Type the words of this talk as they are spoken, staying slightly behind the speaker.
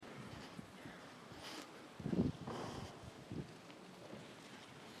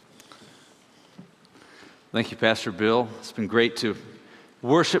Thank you, Pastor Bill. It's been great to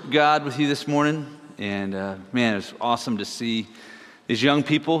worship God with you this morning. And man, it's awesome to see these young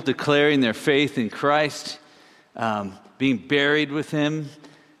people declaring their faith in Christ, being buried with Him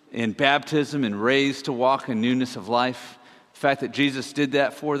in baptism and raised to walk in newness of life. The fact that Jesus did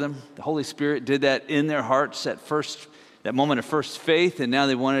that for them, the Holy Spirit did that in their hearts at first, that moment of first faith, and now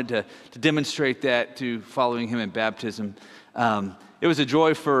they wanted to demonstrate that to following Him in baptism. It was a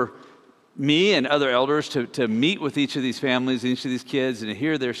joy for me and other elders to meet with each of these families, each of these kids, and to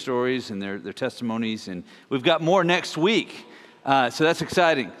hear their stories and their testimonies. And we've got more next week, so that's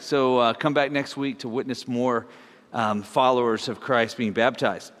exciting. So come back next week to witness more followers of Christ being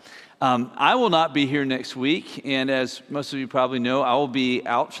baptized. I will not be here next week, and as most of you probably know, I will be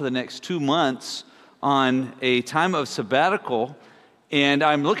out for the next 2 months on a time of sabbatical, and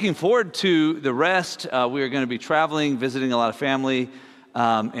I'm looking forward to the rest. We are going to be traveling, visiting a lot of family,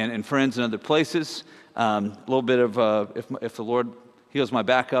 and friends in other places. A little bit of, if the Lord heals my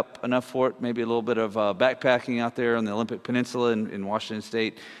back up enough for it, maybe a little bit of backpacking out there on the Olympic Peninsula in Washington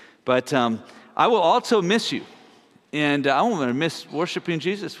State. But I will also miss you, and I'm going to miss worshiping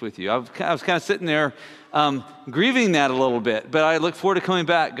Jesus with you. I was kind of sitting there grieving that a little bit, but I look forward to coming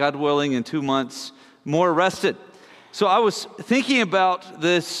back, God willing, in 2 months, more rested. So I was thinking about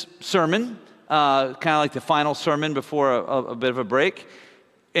this sermon, kind of like the final sermon before a bit of a break.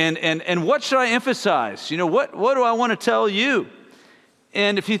 And what should I emphasize? You know, what do I want to tell you?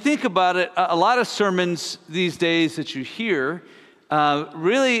 And if you think about it, a lot of sermons these days that you hear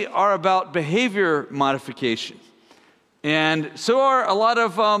really are about behavior modification. And so is a lot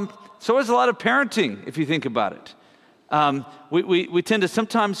of parenting, if you think about it. We tend to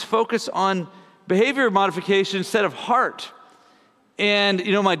sometimes focus on behavior modification instead of heart. And,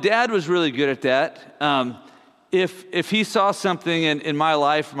 you know, my dad was really good at that. If he saw something in my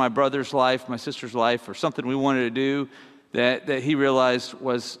life, my brother's life, my sister's life, or something we wanted to do that he realized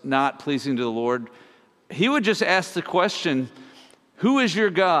was not pleasing to the Lord, he would just ask the question, who is your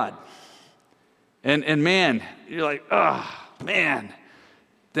God? And man, you're like, oh, man,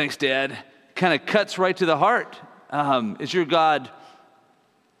 thanks, Dad. Kind of cuts right to the heart. Is your God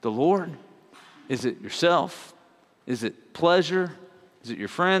the Lord? Is it yourself? Is it pleasure? Is it your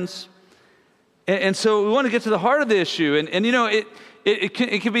friends? And so we want to get to the heart of the issue. And you know, it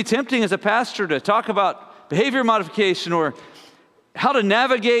can be tempting as a pastor to talk about behavior modification or how to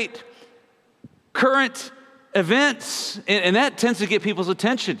navigate current events. And that tends to get people's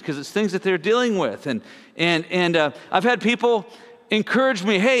attention because it's things that they're dealing with. And I've had people encourage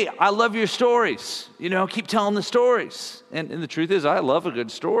me, hey, I love your stories. You know, keep telling the stories. And the truth is, I love a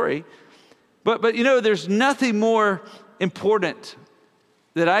good story. But you know, there's nothing more important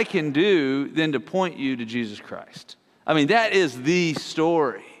that I can do than to point you to Jesus Christ. I mean, that is the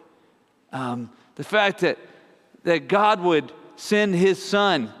story. The fact that God would send His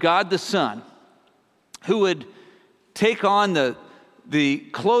Son, God the Son, who would take on the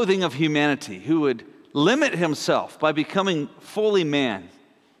clothing of humanity, who would limit Himself by becoming fully man,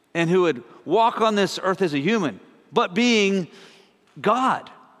 and who would walk on this earth as a human, but being God.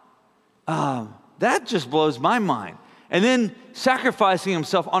 That just blows my mind. And then sacrificing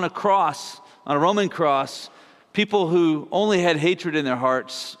Himself on a cross, on a Roman cross, people who only had hatred in their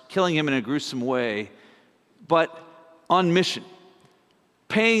hearts, killing Him in a gruesome way, but on mission,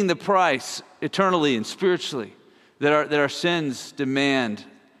 paying the price eternally and spiritually that our sins demand,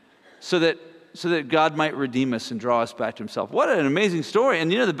 so that God might redeem us and draw us back to Himself. What an amazing story.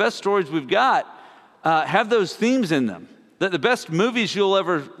 And you know, the best stories we've got have those themes in them. That the best movies you'll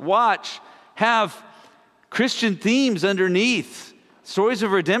ever watch have Christian themes underneath, stories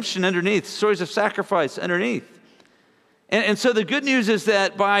of redemption underneath, stories of sacrifice underneath. And so the good news is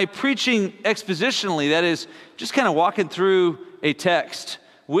that by preaching expositionally, that is just kind of walking through a text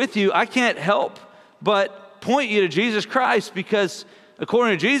with you, I can't help but point you to Jesus Christ, because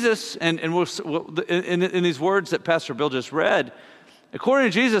according to Jesus, and in these words that Pastor Bill just read, according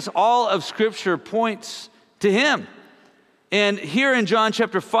to Jesus, all of Scripture points to Him. And here in John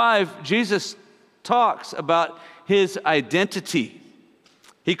chapter 5, Jesus talks about His identity.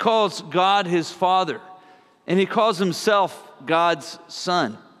 He calls God His Father, and He calls Himself God's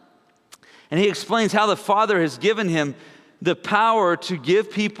Son. And He explains how the Father has given Him the power to give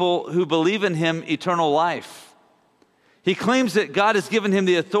people who believe in Him eternal life. He claims that God has given Him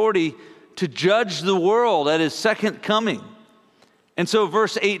the authority to judge the world at His second coming. And so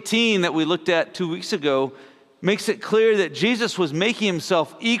verse 18 that we looked at 2 weeks ago makes it clear that Jesus was making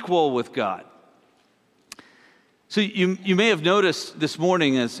Himself equal with God. So you may have noticed this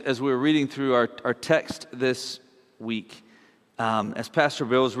morning as we were reading through our text this week as Pastor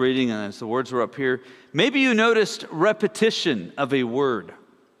Bill was reading and as the words were up here, maybe you noticed repetition of a word.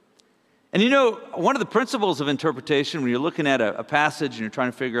 And one of the principles of interpretation when you're looking at a passage and you're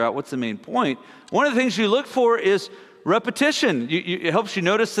trying to figure out what's the main point, one of the things you look for is repetition. It helps you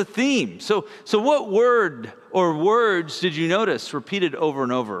notice the theme. So what word or words did you notice repeated over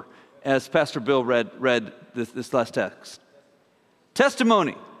and over as Pastor Bill read this last text?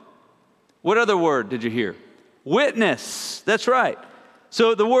 Testimony. What other word did you hear? Witness. That's right.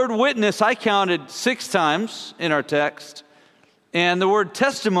 So the word witness I counted 6 times in our text, and the word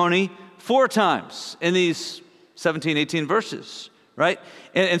testimony 4 times in these 17, 18 verses, right?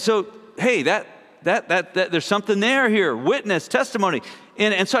 And so, hey, that there's something there here. Witness, testimony.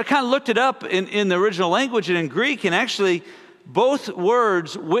 And so I kind of looked it up in the original language and in Greek, and actually both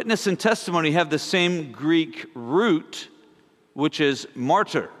words, witness and testimony, have the same Greek root, which is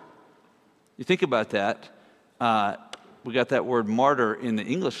martyr. You think about that. We got that word martyr in the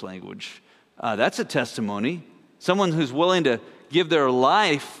English language. That's a testimony. Someone who's willing to give their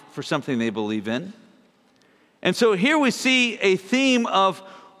life for something they believe in. And so here we see a theme of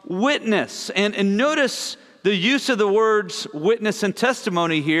witness. And notice the use of the words witness and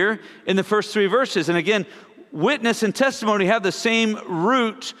testimony here in the first 3 verses. And again, witness and testimony have the same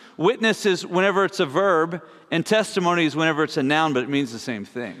root. Witness is whenever it's a verb, and testimony is whenever it's a noun, but it means the same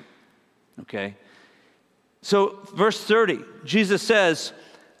thing. Okay? So, verse 30, Jesus says,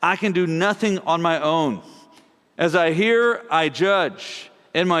 I can do nothing on my own. As I hear, I judge,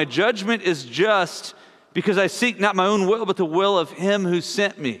 and my judgment is just because I seek not my own will, but the will of him who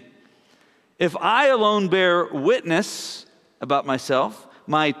sent me. If I alone bear witness about myself,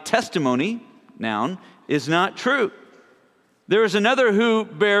 my testimony, noun, is not true. There is another who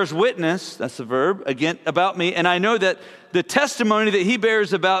bears witness, that's the verb, again, about me, and I know that the testimony that he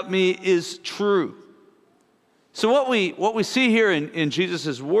bears about me is true. So what we see here in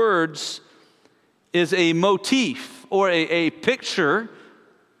Jesus' words is a motif or a picture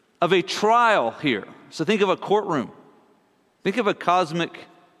of a trial here. So think of a courtroom. Think of a cosmic,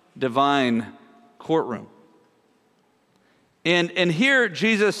 divine courtroom. And here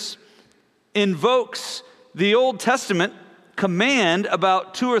Jesus invokes the Old Testament command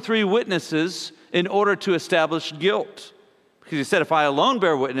about 2 or 3 witnesses in order to establish guilt. Because he said, if I alone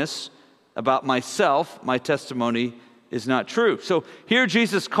bear witness about myself, my testimony is not true. So here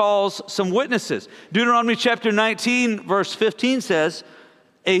Jesus calls some witnesses. Deuteronomy chapter 19, verse 15 says,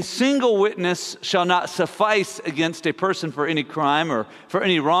 a single witness shall not suffice against a person for any crime or for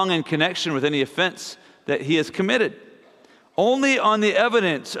any wrong in connection with any offense that he has committed. Only on the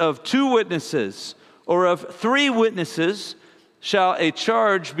evidence of 2 witnesses or of 3 witnesses shall a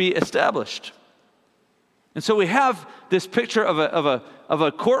charge be established. And so we have this picture of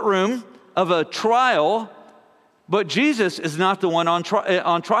a courtroom, of a trial, but Jesus is not the one on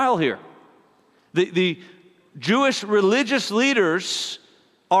trial here. The Jewish religious leaders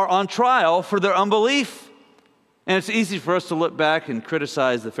are on trial for their unbelief. And it's easy for us to look back and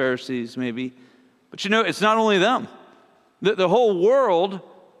criticize the Pharisees maybe. But it's not only them. The whole world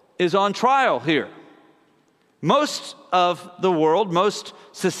is on trial here. Most of the world, most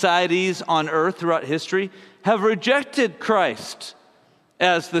societies on earth throughout history have rejected Christ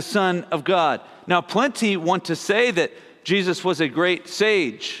as the Son of God. Now, plenty want to say that Jesus was a great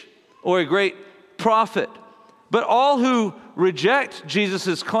sage or a great prophet, but all who reject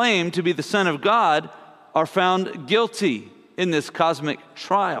Jesus' claim to be the Son of God are found guilty in this cosmic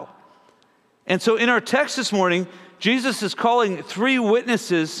trial. And so in our text this morning, Jesus is calling 3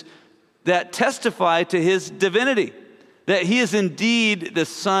 witnesses that testify to his divinity, that he is indeed the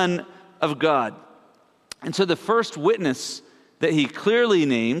Son of God. And so the first witness that he clearly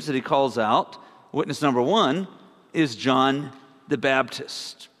names, that he calls out, witness number 1, is John the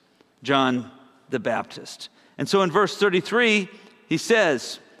Baptist. John the Baptist. And so in verse 33, he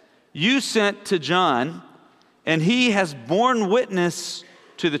says, you sent to John, and he has borne witness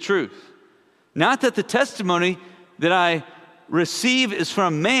to the truth. Not that the testimony that I receive is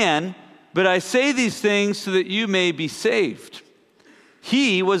from man, but I say these things so that you may be saved.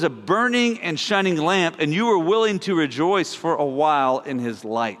 He was a burning and shining lamp, and you were willing to rejoice for a while in his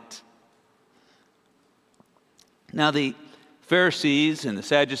light. Now the Pharisees and the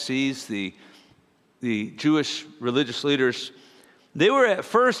Sadducees, the Jewish religious leaders, they were at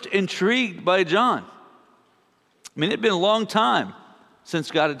first intrigued by John. I mean, it had been a long time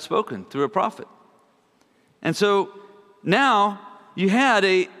since God had spoken through a prophet. And so now you had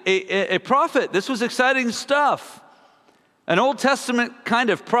a prophet. This was exciting stuff. An Old Testament kind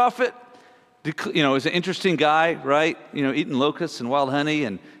of prophet, is an interesting guy, right? Eating locusts and wild honey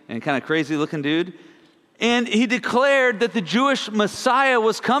and kind of crazy looking dude. And he declared that the Jewish Messiah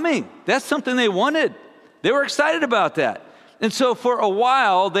was coming. That's something they wanted. They were excited about that. And so for a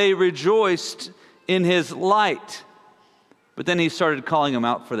while, they rejoiced in his light. But then he started calling them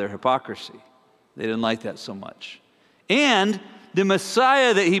out for their hypocrisy. They didn't like that so much. And the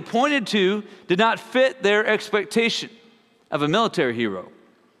Messiah that he pointed to did not fit their expectation of a military hero.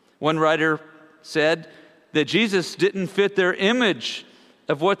 One writer said that Jesus didn't fit their image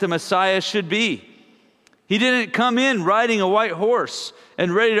of what the Messiah should be. He didn't come in riding a white horse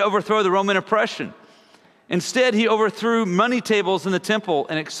and ready to overthrow the Roman oppression. Instead, he overthrew money tables in the temple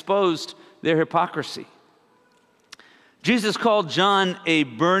and exposed their hypocrisy. Jesus called John a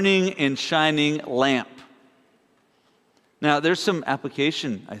burning and shining lamp. Now, there's some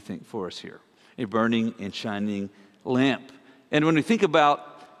application, I think, for us here. A burning and shining lamp. And when we think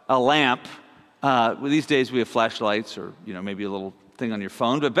about a lamp, these days we have flashlights or, maybe a little thing on your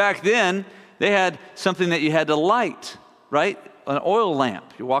phone. But back then, they had something that you had to light, right? An oil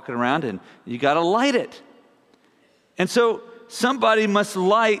lamp. You're walking around and you got to light it. And so somebody must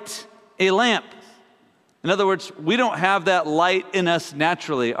light a lamp. In other words, we don't have that light in us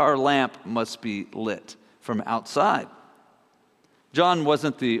naturally. Our lamp must be lit from outside. John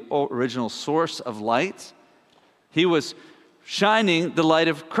wasn't the original source of light. He was shining the light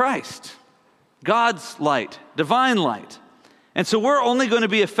of Christ, God's light, divine light. And so we're only going to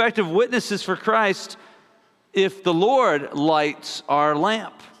be effective witnesses for Christ if the Lord lights our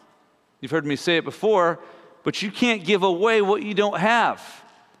lamp. You've heard me say it before, but you can't give away what you don't have.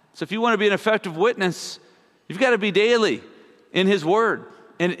 So if you want to be an effective witness, you've got to be daily in His Word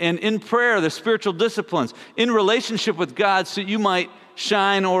and in prayer, the spiritual disciplines, in relationship with God so you might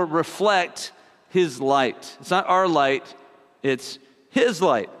shine or reflect His light. It's not our light, it's His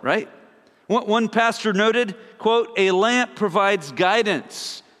light, right? One pastor noted, quote, "A lamp provides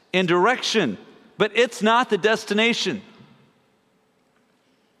guidance and direction, but it's not the destination.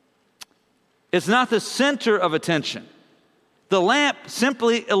 It's not the center of attention. The lamp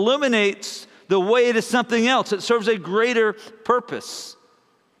simply illuminates the way to something else. It serves a greater purpose.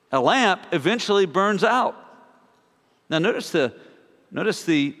 A lamp eventually burns out." Now notice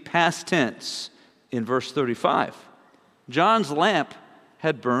the past tense in verse 35. John's lamp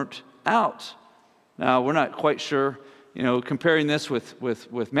had burnt out. Now we're not quite sure, comparing this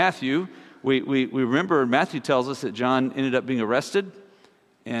with Matthew, we remember Matthew tells us that John ended up being arrested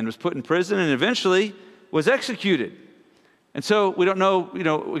and was put in prison and eventually was executed. And so we don't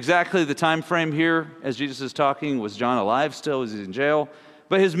know, exactly the time frame here as Jesus is talking. Was John alive still? Was he in jail?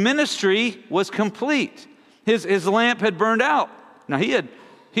 But his ministry was complete. His lamp had burned out. Now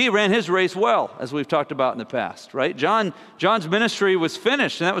he ran his race well, as we've talked about in the past, right? John's ministry was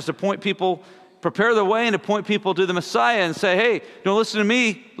finished, and that was to point people, prepare the way and to point people to the Messiah and say, hey, don't listen to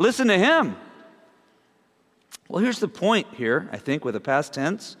me, listen to him. Well, here's the point here, I think, with the past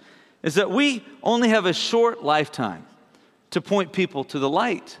tense, is that we only have a short lifetime to point people to the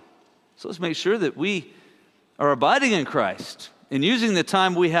light. So let's make sure that we are abiding in Christ and using the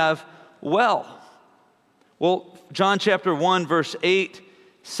time we have well. Well, John chapter 1, verse 8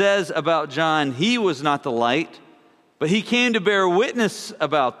 says about John, he was not the light, but he came to bear witness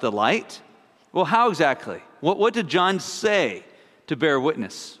about the light. Well, how exactly? What did John say to bear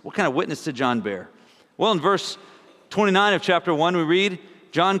witness? What kind of witness did John bear? Well, in verse 29 of chapter 1, we read,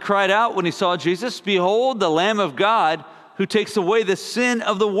 John cried out when he saw Jesus, "Behold, the Lamb of God who takes away the sin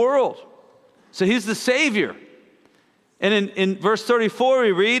of the world." So he's the Savior. And in verse 34,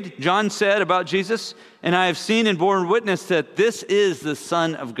 we read, John said about Jesus, "And I have seen and borne witness that this is the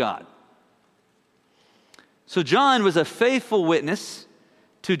Son of God." So John was a faithful witness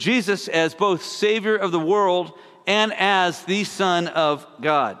to Jesus as both Savior of the world and as the Son of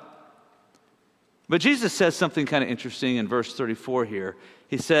God. But Jesus says something kind of interesting in verse 34 here.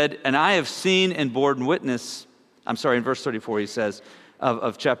 He said, "And I have seen and borne witness," in verse 34 he says,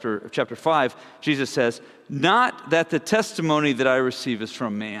 of chapter 5, Jesus says, "Not that the testimony that I receive is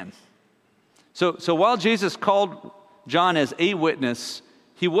from man." So while Jesus called John as a witness,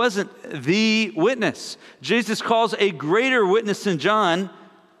 he wasn't the witness. Jesus calls a greater witness than John.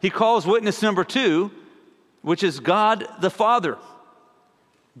 He calls witness number 2, which is God the Father.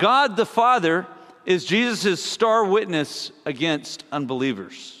 God the Father is Jesus' star witness against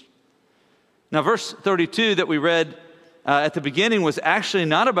unbelievers. Now, verse 32 that we read at the beginning was actually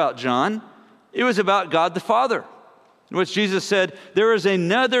not about John. It was about God the Father, in which Jesus said, "There is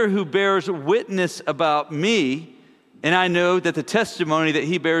another who bears witness about me, and I know that the testimony that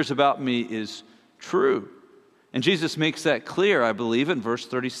he bears about me is true." And Jesus makes that clear, I believe, in verse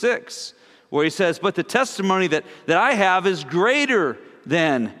 36, where he says, "But the testimony that I have is greater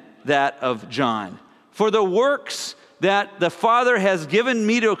than that of John. For the works that the Father has given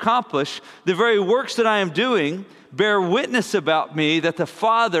me to accomplish, the very works that I am doing, bear witness about me that the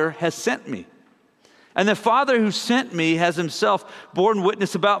Father has sent me. And the Father who sent me has himself borne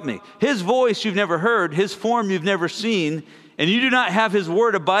witness about me. His voice you've never heard, his form you've never seen, and you do not have his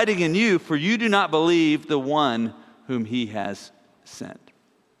word abiding in you, for you do not believe the one whom he has sent.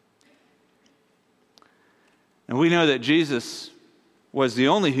 And we know that Jesus was the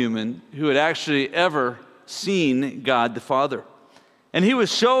only human who had actually ever seen God the Father. And he was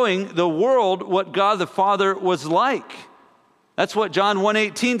showing the world what God the Father was like. That's what John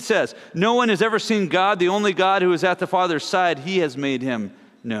 1:18 says. No one has ever seen God, the only God who is at the Father's side. He has made him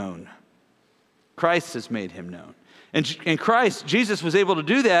known. Christ has made him known. And Christ, Jesus, was able to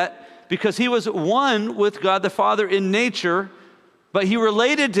do that because he was one with God the Father in nature, but he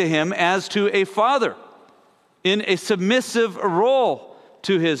related to him as to a father in a submissive role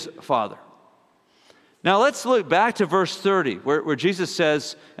to his Father. Now let's look back to verse 30, where Jesus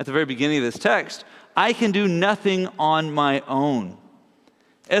says at the very beginning of this text, I can do nothing on my own.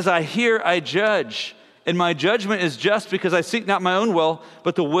 As I hear, I judge, and my judgment is just because I seek not my own will,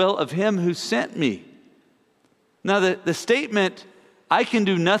 but the will of him who sent me. Now the statement, I can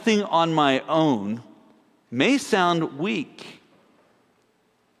do nothing on my own, may sound weak.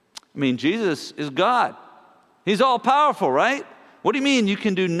 I mean, Jesus is God. He's all powerful, right? What do you mean you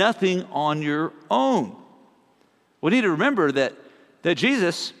can do nothing on your own? We need to remember that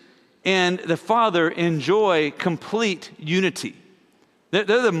Jesus and the Father enjoy complete unity. They're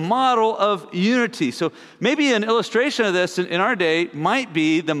the model of unity. So maybe an illustration of this in our day might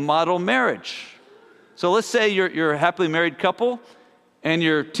be the model marriage. So let's say you're a happily married couple and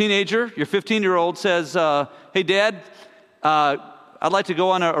your teenager, your 15-year-old says, hey, Dad, I'd like to go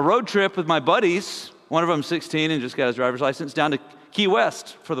on a road trip with my buddies. One of them's 16 and just got his driver's license, down to Key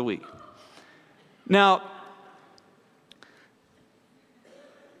West for the week. Now,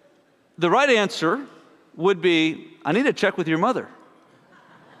 the right answer would be, I need to check with your mother,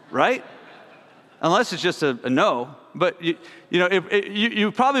 right? Unless it's just a no. But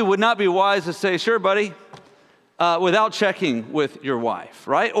you probably would not be wise to say, sure, buddy, without checking with your wife,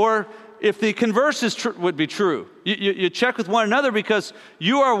 right? Or if the converse would be true, you check with one another because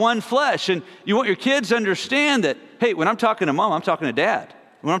you are one flesh, and you want your kids to understand that, hey, when I'm talking to mom, I'm talking to dad.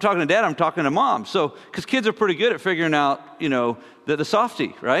 When I'm talking to dad, I'm talking to mom. So, because kids are pretty good at figuring out, the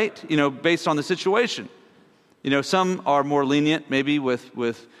softy, right? Based on the situation. Some are more lenient maybe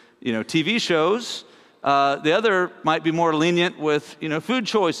with TV shows. The other might be more lenient with, food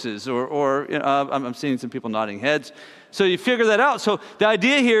choices or I'm seeing some people nodding heads. So you figure that out. So the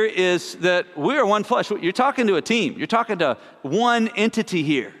idea here is that we are one flesh. You're talking to a team. You're talking to one entity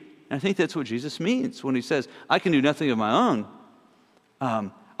here. And I think that's what Jesus means when he says, I can do nothing of my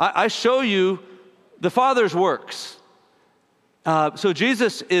own. I show you the Father's works. So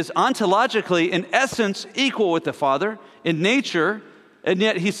Jesus is ontologically, in essence, equal with the Father in nature, and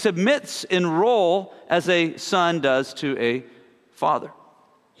yet he submits in role as a son does to a father.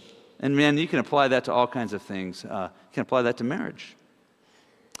 And man, you can apply that to all kinds of things. You can apply that to marriage.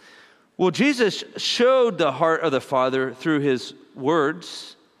 Well, Jesus showed the heart of the Father through his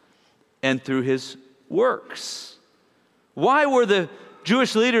words and through his works. Why were the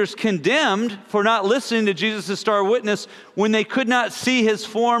Jewish leaders condemned for not listening to Jesus' star witness when they could not see his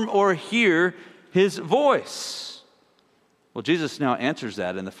form or hear his voice? Well, Jesus now answers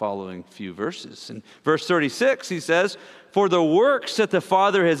that in the following few verses. In verse 36, he says, for the works that the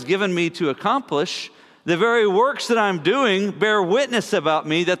Father has given me to accomplish, the very works that I'm doing bear witness about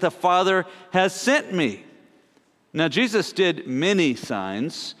me that the Father has sent me. Now, Jesus did many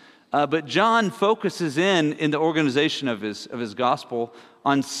signs, but John focuses in the organization of his gospel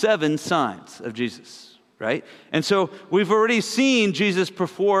on 7 signs of Jesus, right? And so we've already seen Jesus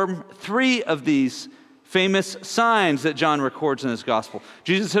perform 3 of these famous signs that John records in his gospel.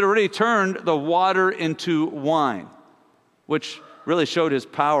 Jesus had already turned the water into wine, which really showed his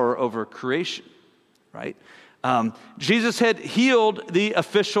power over creation, right? Jesus had healed the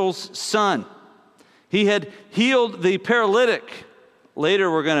official's son. He had healed the paralytic. Later,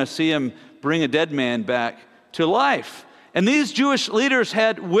 we're going to see him bring a dead man back to life. And these Jewish leaders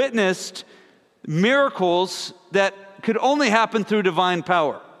had witnessed miracles that could only happen through divine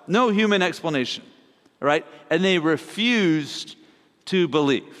power. No human explanation, right? And they refused to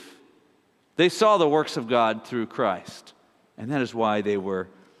believe. They saw the works of God through Christ. And that is why they were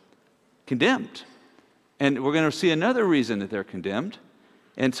condemned. And we're going to see another reason that they're condemned.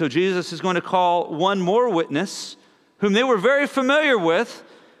 And so Jesus is going to call one more witness whom they were very familiar with,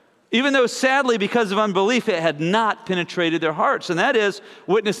 even though sadly because of unbelief it had not penetrated their hearts. And that is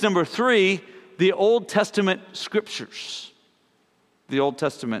witness number 3, the Old Testament scriptures. The Old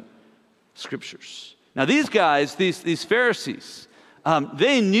Testament scriptures. Now these guys, these Pharisees,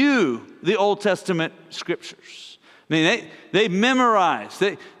 they knew the Old Testament scriptures. I mean, they memorized.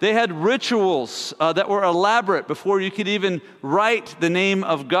 They had rituals that were elaborate before you could even write the name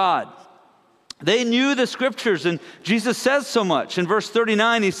of God. They knew the scriptures, and Jesus says so much. In verse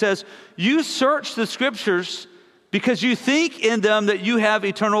 39, he says, "You search the scriptures because you think in them that you have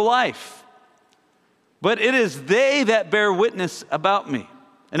eternal life. But it is they that bear witness about me."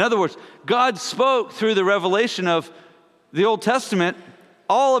 In other words, God spoke through the revelation of the Old Testament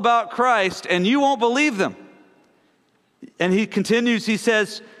all about Christ, and you won't believe them. And he continues, he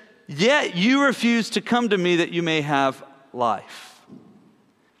says, "Yet you refuse to come to me that you may have life."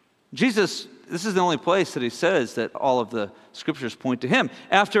 Jesus, this is the only place that he says that all of the scriptures point to him.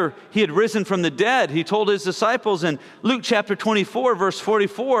 After he had risen from the dead, he told his disciples in Luke chapter 24, verse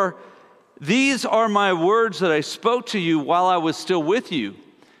 44, "These are my words that I spoke to you while I was still with you,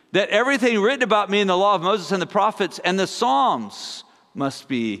 that everything written about me in the law of Moses and the prophets and the Psalms must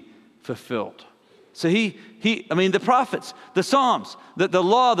be fulfilled." So the prophets, the Psalms, the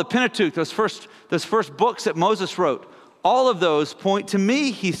law, the Pentateuch, those first books that Moses wrote, all of those point to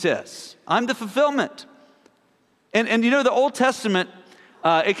me, he says. I'm the fulfillment. And you know, the Old Testament,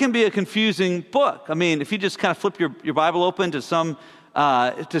 it can be a confusing book. I mean, if you just kind of flip your Bible open to some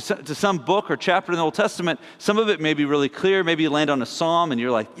book or chapter in the Old Testament, some of it may be really clear. Maybe you land on a psalm and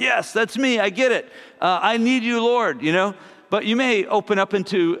you're like, yes, that's me, I get it. I need you, Lord, you know. But you may open up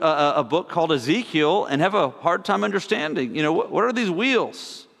into a book called Ezekiel and have a hard time understanding, you know, what are these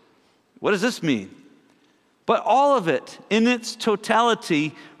wheels? What does this mean? But all of it in its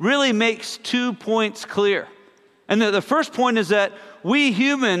totality really makes 2 points clear. And the first point is that we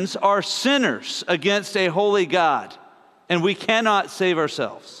humans are sinners against a holy God, and we cannot save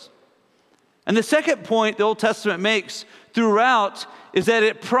ourselves. And the second point the Old Testament makes throughout is that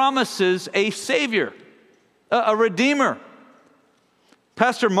it promises a Savior, a Redeemer.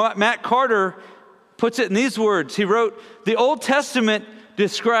 Pastor Matt Carter puts it in these words. He wrote, "The Old Testament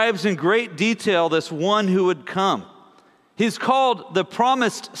describes in great detail this one who would come. He's called the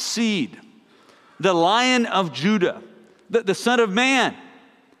promised seed, the Lion of Judah, the Son of Man,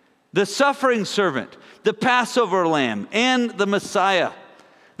 the suffering servant, the Passover lamb, and the Messiah."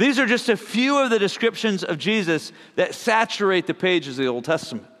 These are just a few of the descriptions of Jesus that saturate the pages of the Old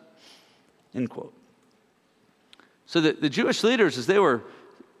Testament. End quote. So the Jewish leaders, as they were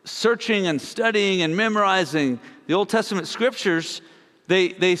searching and studying and memorizing the Old Testament scriptures,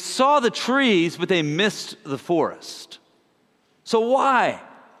 they saw the trees, but they missed the forest. So why?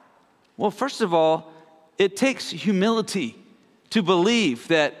 Well, first of all, it takes humility to believe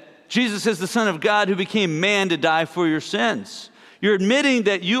that Jesus is the Son of God who became man to die for your sins. You're admitting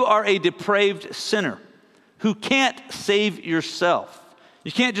that you are a depraved sinner who can't save yourself.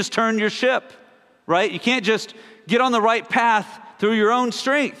 You can't just turn your ship, right? You can't just get on the right path through your own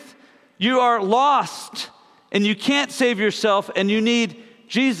strength. You are lost and you can't save yourself, and you need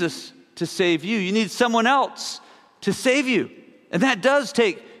Jesus to save you. You need someone else to save you. And that does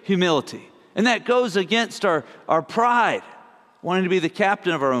take humility. And that goes against our pride, wanting to be the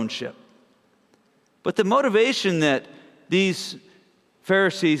captain of our own ship. But the motivation that these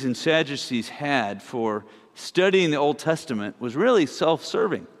Pharisees and Sadducees had for studying the Old Testament was really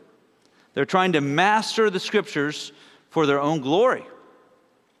self-serving. They're trying to master the scriptures for their own glory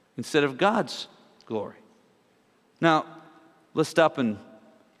instead of God's glory. Now, let's stop and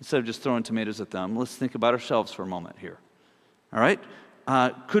instead of just throwing tomatoes at them, let's think about ourselves for a moment here. All right?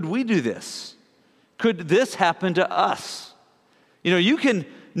 Could we do this? Could this happen to us? You know, you can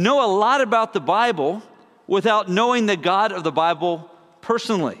know a lot about the Bible without knowing the God of the Bible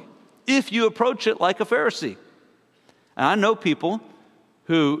personally, if you approach it like a Pharisee. And I know people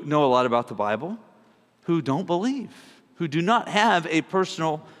who know a lot about the Bible who don't believe, who do not have a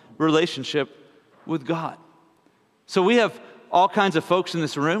personal relationship with God. So we have all kinds of folks in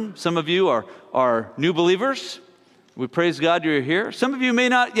this room. Some of you are new believers. We praise God you're here. Some of you may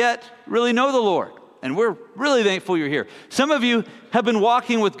not yet really know the Lord, and we're really thankful you're here. Some of you have been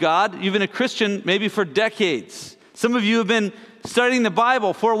walking with God. You've been a Christian maybe for decades. Some of you have been studying the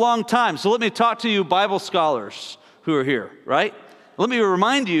Bible for a long time. So let me talk to you Bible scholars who are here, right? Let me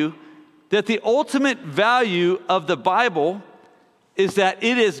remind you that the ultimate value of the Bible is that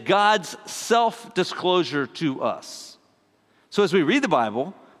it is God's self-disclosure to us. So as we read the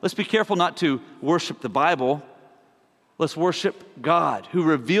Bible, let's be careful not to worship the Bible. Let's worship God who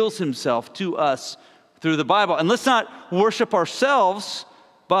reveals himself to us through the Bible. And let's not worship ourselves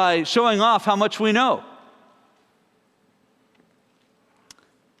by showing off how much we know.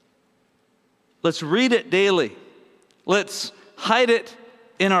 Let's read it daily. Let's hide it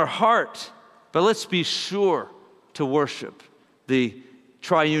in our heart. But let's be sure to worship the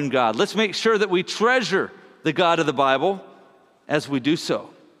triune God. Let's make sure that we treasure the God of the Bible as we do so.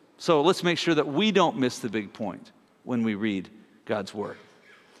 So let's make sure that we don't miss the big point when we read God's word.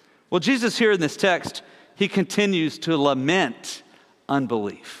 Well, Jesus here in this text, he continues to lament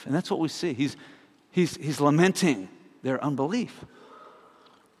unbelief. And that's what we see. He's lamenting their unbelief.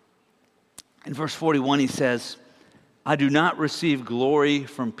 In verse 41, he says, I do not receive glory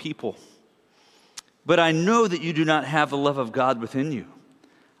from people, but I know that you do not have the love of God within you.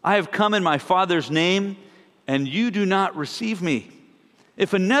 I have come in my Father's name, and you do not receive me.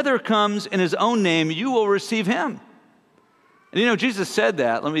 If another comes in his own name, you will receive him. And Jesus said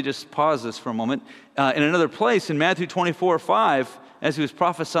that. Let me just pause this for a moment. In another place, in Matthew 24:5, as he was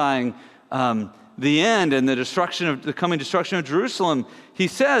prophesying the end and the coming destruction of Jerusalem, he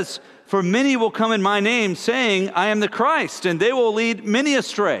says, for many will come in my name, saying, I am the Christ, and they will lead many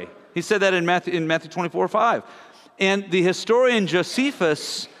astray. He said that in Matthew 24:5. And the historian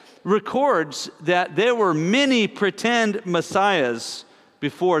Josephus records that there were many pretend messiahs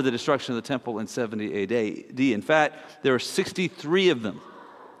before the destruction of the temple in 70 AD. In fact, there were 63 of them.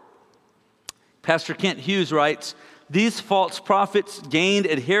 Pastor Kent Hughes writes, these false prophets gained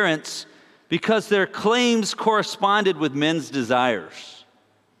adherents because their claims corresponded with men's desires.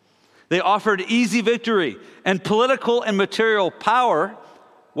 They offered easy victory and political and material power,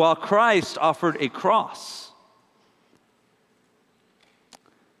 while Christ offered a cross.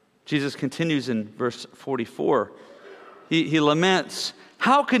 Jesus continues in verse 44. He laments,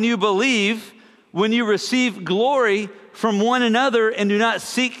 how can you believe when you receive glory from one another and do not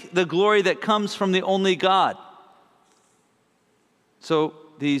seek the glory that comes from the only God? So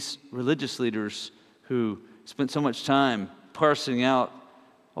these religious leaders who spent so much time parsing out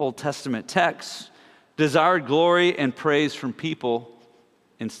Old Testament texts desired glory and praise from people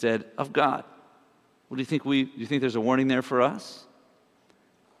instead of God. What do you think? Do you think there's a warning there for us?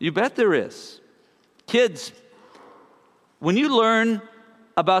 You bet there is. Kids, when you learn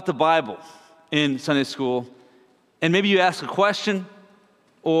about the Bible in Sunday school, and maybe you ask a question,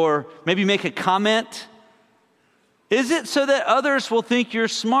 or maybe make a comment, is it so that others will think you're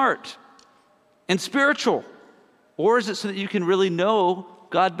smart and spiritual? Or is it so that you can really know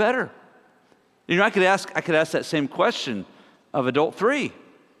God better? I could ask that same question of adult 3,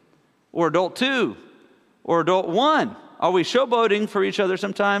 or adult 2, or adult 1. Are we showboating for each other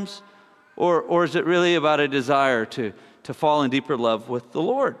sometimes? Or is it really about a desire to fall in deeper love with the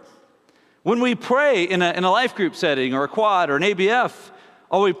Lord? When we pray in a life group setting, or a quad, or an ABF,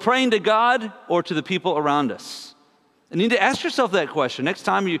 are we praying to God or to the people around us? And you need to ask yourself that question. Next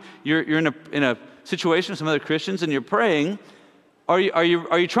time you're in a situation with some other Christians and you're praying, are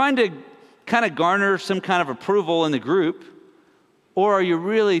you trying to kind of garner some kind of approval in the group, or are you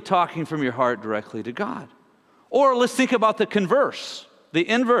really talking from your heart directly to God? Or let's think about the converse, the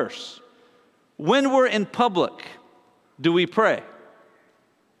inverse. When we're in public, do we pray?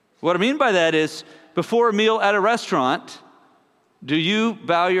 What I mean by that is, before a meal at a restaurant, do you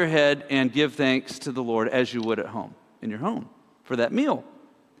bow your head and give thanks to the Lord as you would at home, in your home, for that meal?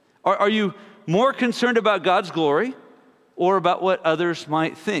 Are you more concerned about God's glory or about what others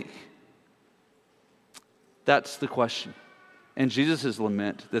might think? That's the question. And Jesus'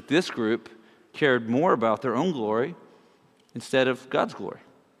 lament that this group cared more about their own glory instead of God's glory.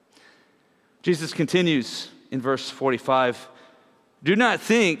 Jesus continues in verse 45, do not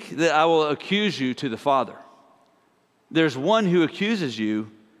think that I will accuse you to the Father. There's one who accuses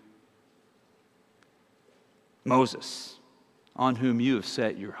you, Moses, on whom you have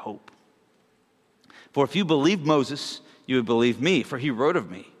set your hope. For if you believed Moses, you would believe me, for he wrote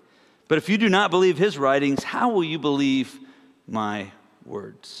of me. But if you do not believe his writings, how will you believe my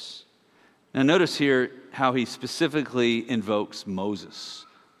words? Now notice here how he specifically invokes Moses.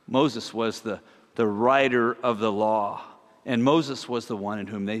 Moses was the writer of the law, and Moses was the one in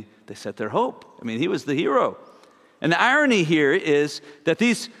whom they set their hope. I mean, he was the hero. And the irony here is that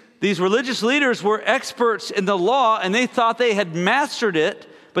these religious leaders were experts in the law, and they thought they had mastered it,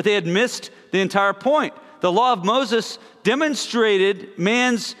 but they had missed the entire point. The law of Moses demonstrated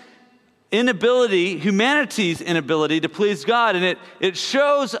man's inability, humanity's inability to please God, and it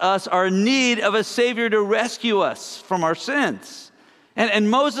shows us our need of a Savior to rescue us from our sins.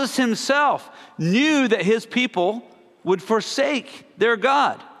 And Moses himself knew that his people would forsake their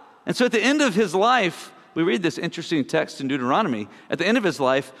God. And so at the end of his life, we read this interesting text in Deuteronomy. At the end of his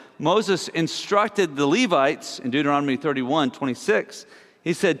life, Moses instructed the Levites in Deuteronomy 31:26.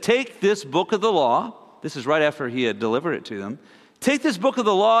 He said, take this book of the law, this is right after he had delivered it to them, Take this book of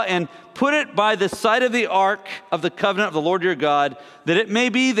the law and put it by the side of the ark of the covenant of the Lord your God, that it may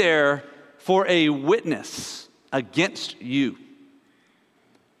be there for a witness against you.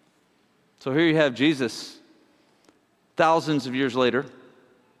 So here you have Jesus, thousands of years later,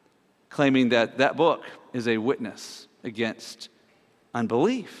 claiming that that book is a witness against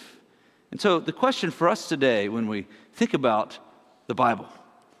unbelief. And so the question for us today, when we think about the Bible,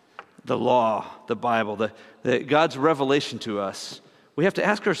 the law, the Bible, God's revelation to us, we have to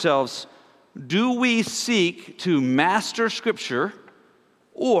ask ourselves, do we seek to master Scripture,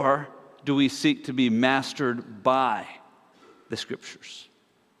 or do we seek to be mastered by the Scriptures?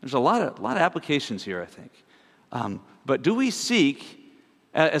 There's a lot of applications here, I think. But do we seek,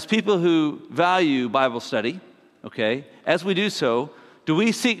 as people who value Bible study, okay, as we do so, do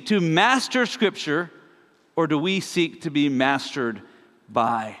we seek to master Scripture, or do we seek to be mastered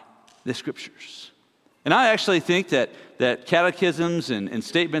by the Scriptures? And I actually think that catechisms and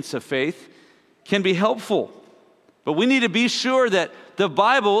statements of faith can be helpful, but we need to be sure that the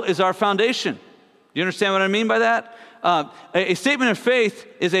Bible is our foundation. You understand what I mean by that? A statement of faith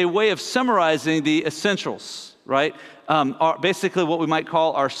is a way of summarizing the essentials, right? Basically what we might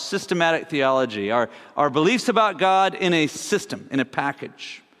call our systematic theology, our beliefs about God in a system, in a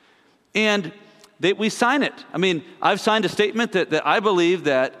package. And we sign it. I mean, I've signed a statement that I believe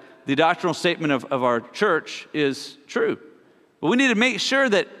that the doctrinal statement of our church is true. But we need to make sure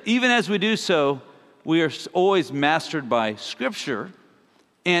that even as we do so, we are always mastered by Scripture.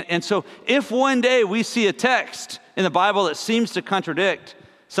 And so if one day we see a text in the Bible that seems to contradict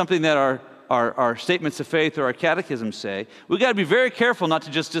something that our statements of faith or our catechisms say, we've got to be very careful not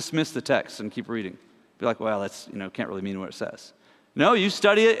to just dismiss the text and keep reading. Be like, well, that's, can't really mean what it says. No, you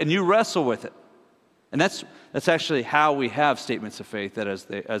study it and you wrestle with it. And that's actually how we have statements of faith that as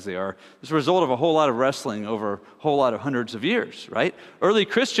they are. It's a result of a whole lot of wrestling over a whole lot of hundreds of years, right? Early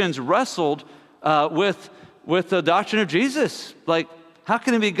Christians wrestled with the doctrine of Jesus. Like, how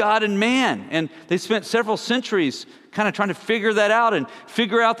can it be God and man? And they spent several centuries kind of trying to figure that out and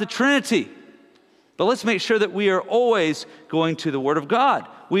figure out the Trinity. But let's make sure that we are always going to the Word of God.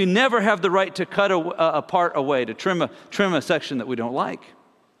 We never have the right to cut a part away, to trim a section that we don't like.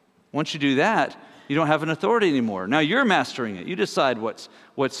 Once you do that, you don't have an authority anymore. Now you're mastering it. You decide what's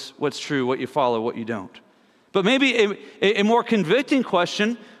true, what you follow, what you don't. But maybe a more convicting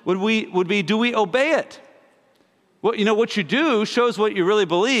question would be, do we obey it? Well, what you do shows what you really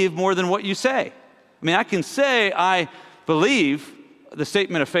believe more than what you say. I mean, I can say I believe the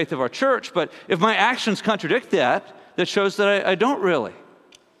statement of faith of our church, but if my actions contradict that shows that I don't really.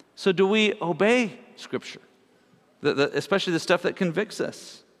 So do we obey Scripture? Especially the stuff that convicts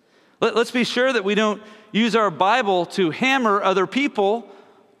us. Let's be sure that we don't use our Bible to hammer other people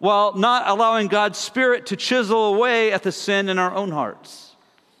while not allowing God's Spirit to chisel away at the sin in our own hearts.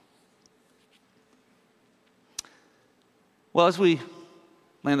 Well, as we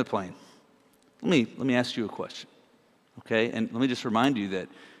land the plane, let me ask you a question, okay? And let me just remind you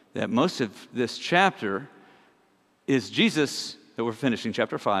that most of this chapter is Jesus, that we're finishing,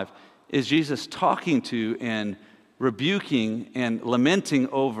 chapter 5, is Jesus talking to and rebuking and lamenting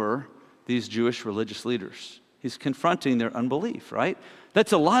over these Jewish religious leaders. He's confronting their unbelief, right?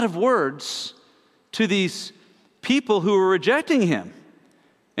 That's a lot of words to these people who were rejecting him.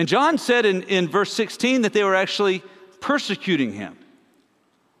 And John said in verse 16 that they were actually persecuting him.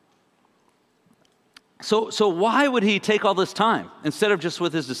 So why would he take all this time? Instead of just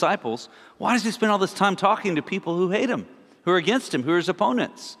with his disciples, why does he spend all this time talking to people who hate him, who are against him, who are his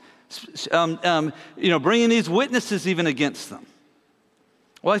opponents? Bringing these witnesses even against them.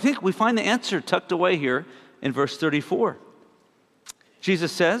 Well, I think we find the answer tucked away here in verse 34.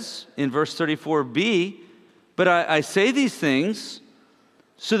 Jesus says in verse 34b, "But I say these things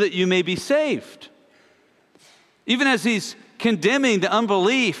so that you may be saved." Even as he's condemning the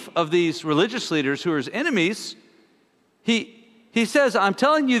unbelief of these religious leaders who are his enemies, he says, I'm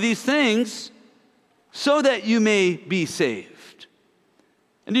telling you these things so that you may be saved.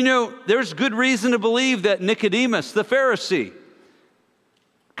 And there's good reason to believe that Nicodemus, the Pharisee,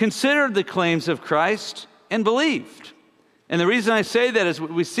 considered the claims of Christ and believed. And the reason I say that is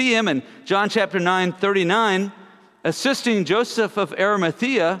we see him in John chapter 9:39 assisting Joseph of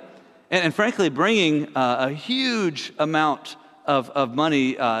Arimathea and frankly bringing a huge amount of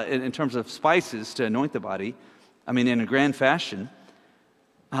money in terms of spices to anoint the body, in a grand fashion,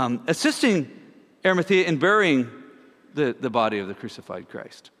 assisting Arimathea in burying the body of the crucified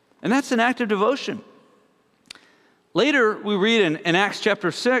Christ. And that's an act of devotion. Later, we read in Acts chapter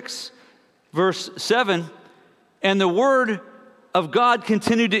 6, verse 7, "And the word of God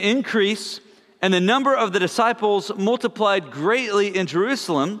continued to increase, And the number of the disciples multiplied greatly in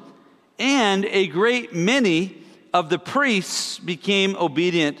Jerusalem, and a great many of the priests became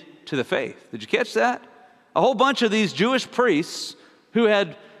obedient to the faith. Did you catch that? A whole bunch of these Jewish priests who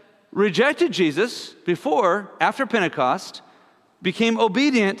had rejected Jesus after Pentecost, became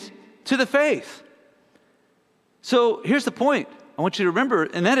obedient to the faith. So here's the point I want you to remember,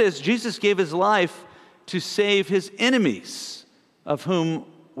 and that is Jesus gave his life to save his enemies, of whom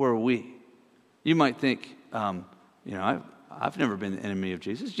were we. You might think, I've never been the enemy of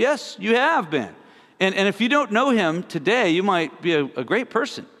Jesus. Yes, you have been. And if you don't know him today, you might be a great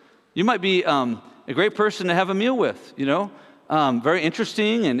person. You might be a great person to have a meal with, very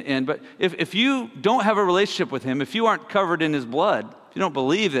interesting. But if you don't have a relationship with him, if you aren't covered in his blood, if you don't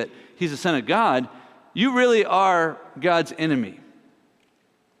believe that he's the Son of God, you really are God's enemy.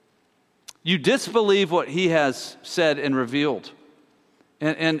 You disbelieve what he has said and revealed.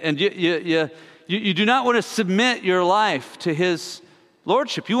 And you do not want to submit your life to his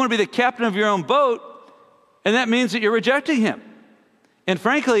lordship. You want to be the captain of your own boat, and that means that you're rejecting him. And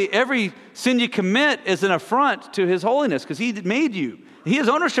frankly, every sin you commit is an affront to his holiness because he made you. He has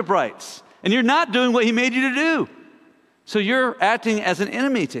ownership rights, and you're not doing what he made you to do. So you're acting as an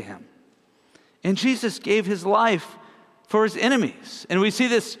enemy to him. And Jesus gave his life for his enemies. And we see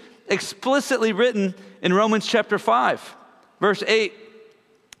this explicitly written in Romans chapter 5, verse 8.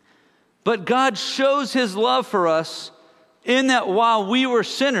 But God shows his love for us in that while we were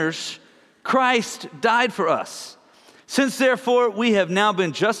sinners, Christ died for us. Since therefore we have now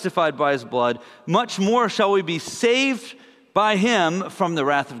been justified by his blood, much more shall we be saved by him from the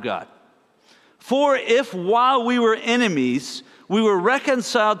wrath of God. For if while we were enemies, we were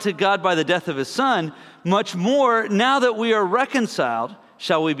reconciled to God by the death of his Son, much more, now that we are reconciled,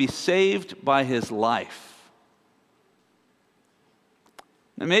 shall we be saved by his life.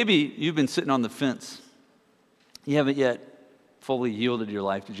 Now maybe you've been sitting on the fence. You haven't yet fully yielded your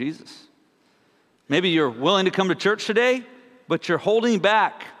life to Jesus. Maybe you're willing to come to church today, but you're holding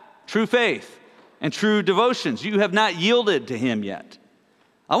back true faith and true devotions. You have not yielded to him yet.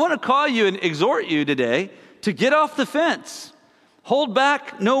 I want to call you and exhort you today to get off the fence. Hold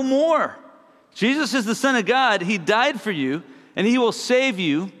back no more. Jesus is the Son of God. He died for you, and he will save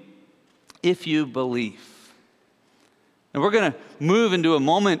you if you believe. And we're going to move into a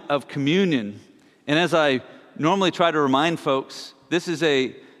moment of communion. And as I normally try to remind folks, this is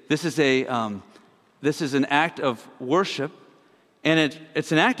an act of worship, and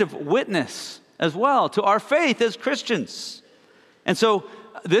it's an act of witness as well to our faith as Christians. And so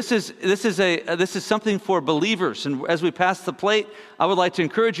this is something for believers. And as we pass the plate, I would like to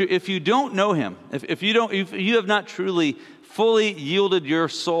encourage you, if you don't know him, if you have not truly fully yielded your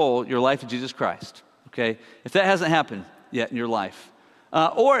soul, your life to Jesus Christ, okay? If that hasn't happened yet in your life,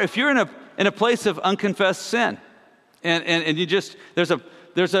 or if you're in a place of unconfessed sin, and you just there's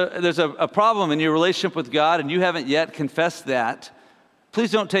a problem in your relationship with God, and you haven't yet confessed that, please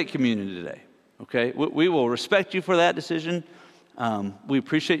don't take communion today. Okay, we will respect you for that decision. We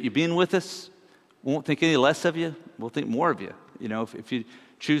appreciate you being with us. We won't think any less of you. We'll think more of you. If you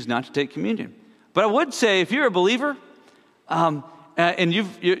choose not to take communion. But I would say, if you're a believer, and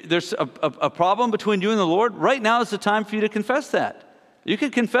there's a problem between you and the Lord, right now is the time for you to confess that. You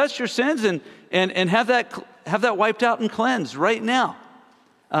can confess your sins and have that wiped out and cleansed right now.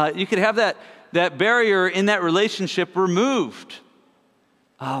 You could have that barrier in that relationship removed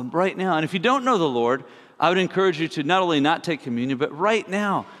right now. And if you don't know the Lord, I would encourage you to not only not take communion, but right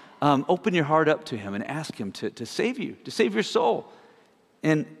now, open your heart up to him and ask him to save you, to save your soul.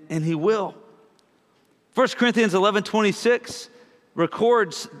 And he will. 1 Corinthians 11:26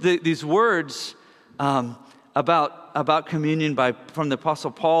 records these words about communion from the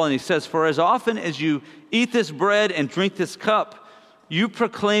Apostle Paul. And he says, "For as often as you eat this bread and drink this cup, you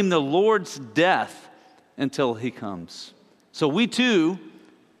proclaim the Lord's death until he comes." So we too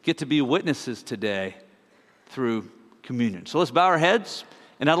get to be witnesses today through communion. So let's bow our heads,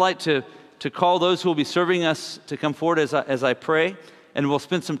 and I'd like to call those who will be serving us to come forward as I pray, and we'll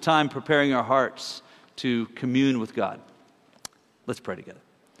spend some time preparing our hearts to commune with God. Let's pray together.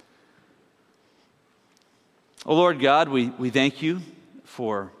 Oh Lord God, we thank you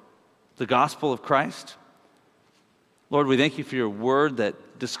for the gospel of Christ. Lord, we thank you for your word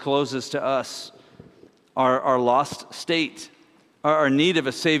that discloses to us our lost state, our need of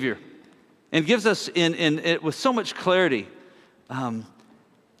a Savior, and gives us with so much clarity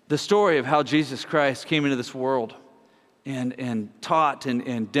the story of how Jesus Christ came into this world and taught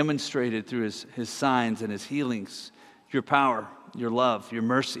and demonstrated through his signs and his healings, your power, your love, your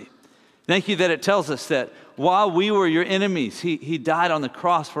mercy. Thank you that it tells us that while we were your enemies, he died on the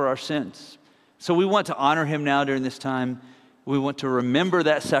cross for our sins. So we want to honor him now during this time. We want to remember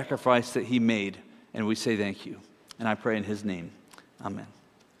that sacrifice that he made, and we say thank you. And I pray in his name. Amen.